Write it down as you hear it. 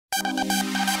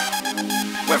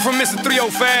Went from Mr.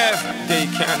 305, Dade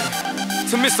County,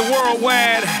 to Mr.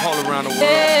 Worldwide, all around the world.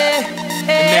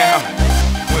 And now,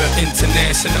 we're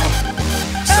international,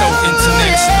 so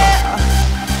international.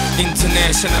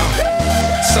 International,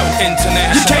 so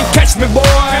international. You can't catch me, boy.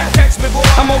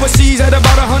 I'm overseas at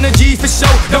about 100 G for show.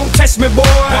 Don't test me, boy.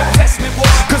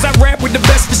 Cause I rap with the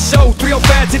best for show.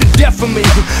 305 to the death of me.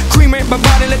 Cremate my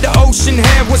body, let the ocean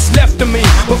have what's left of me.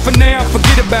 But for now,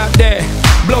 forget about that.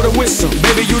 Blow the whistle,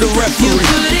 baby, you the referee. You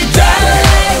put it down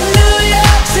like New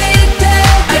York City.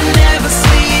 I never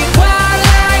sleep wild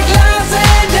like Los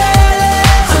Angeles.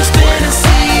 I'm spinning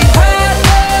sea hot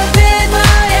love in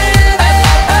Miami.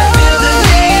 I feel the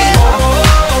heat,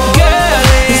 girl.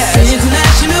 It's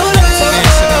international love.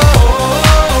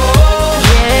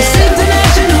 It's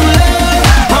international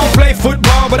love. I don't play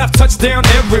football, but I've touched down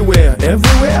everywhere.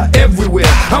 Everywhere.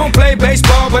 I don't play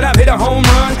baseball, but I've hit a home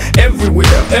run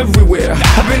everywhere.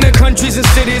 I've been to countries and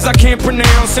cities I can't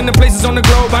pronounce, and the places on the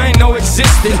globe I ain't know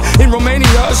existed. In Romania,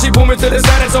 she pulled me to the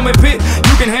side and told me, Pit,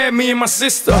 you can have me and my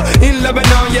sister. In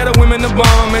Lebanon, yeah, the women are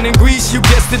bomb. And in Greece, you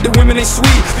guessed it, the women ain't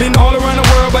sweet. Been all around the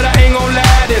world, but I ain't gon'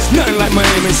 lie, there's nothing like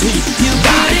Miami's heat. You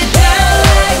put it down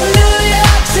like New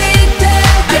York City.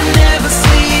 I never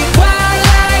sleep wild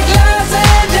like Los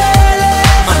Angeles.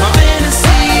 I'm spinning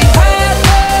sea hot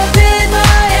love in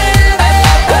Miami.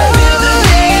 I feel the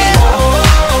heat,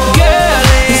 girl.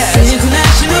 It's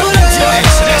international love.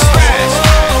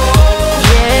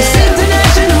 It's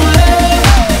international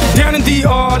love. Down in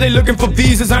DR, they looking for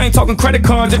visas. I ain't talking credit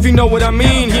cards, if you know what I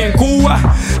mean. Here in Cuba,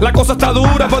 la cosa está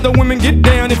dura, but the women get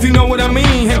down, if you know what I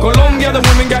mean. In Colombia, the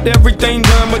women got everything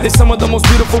done, but they're some of the most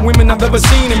beautiful women I've ever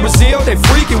seen. In Brazil, they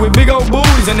freaky with big old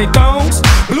booties and they thongs,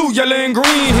 blue, yellow, and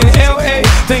green. In LA,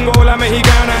 tengo la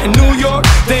mexicana. In New York,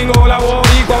 tengo la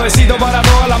boricua. Besito para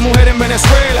todas las mujeres en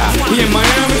Venezuela. Y en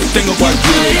Miami, tengo Put it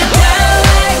cualquiera. down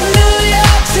like New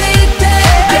York City.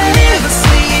 I never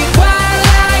sleep wild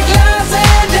like Los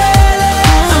Angeles.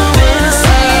 I'm spinning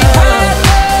sea hot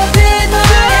love in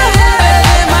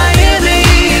Miami.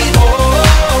 All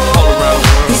around the world.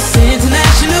 It's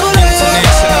international love.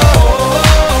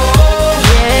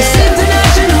 It's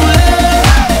international love.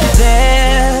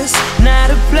 There's not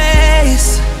a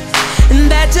place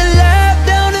that your love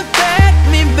don't affect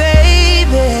me,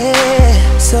 baby.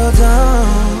 So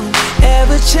don't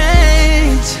ever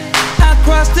change. I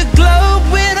cross the globe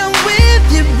when I'm with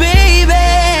you, baby.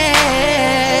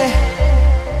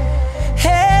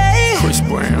 Hey. Chris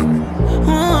Brown,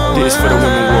 this for the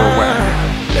women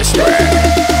worldwide. Let's ride.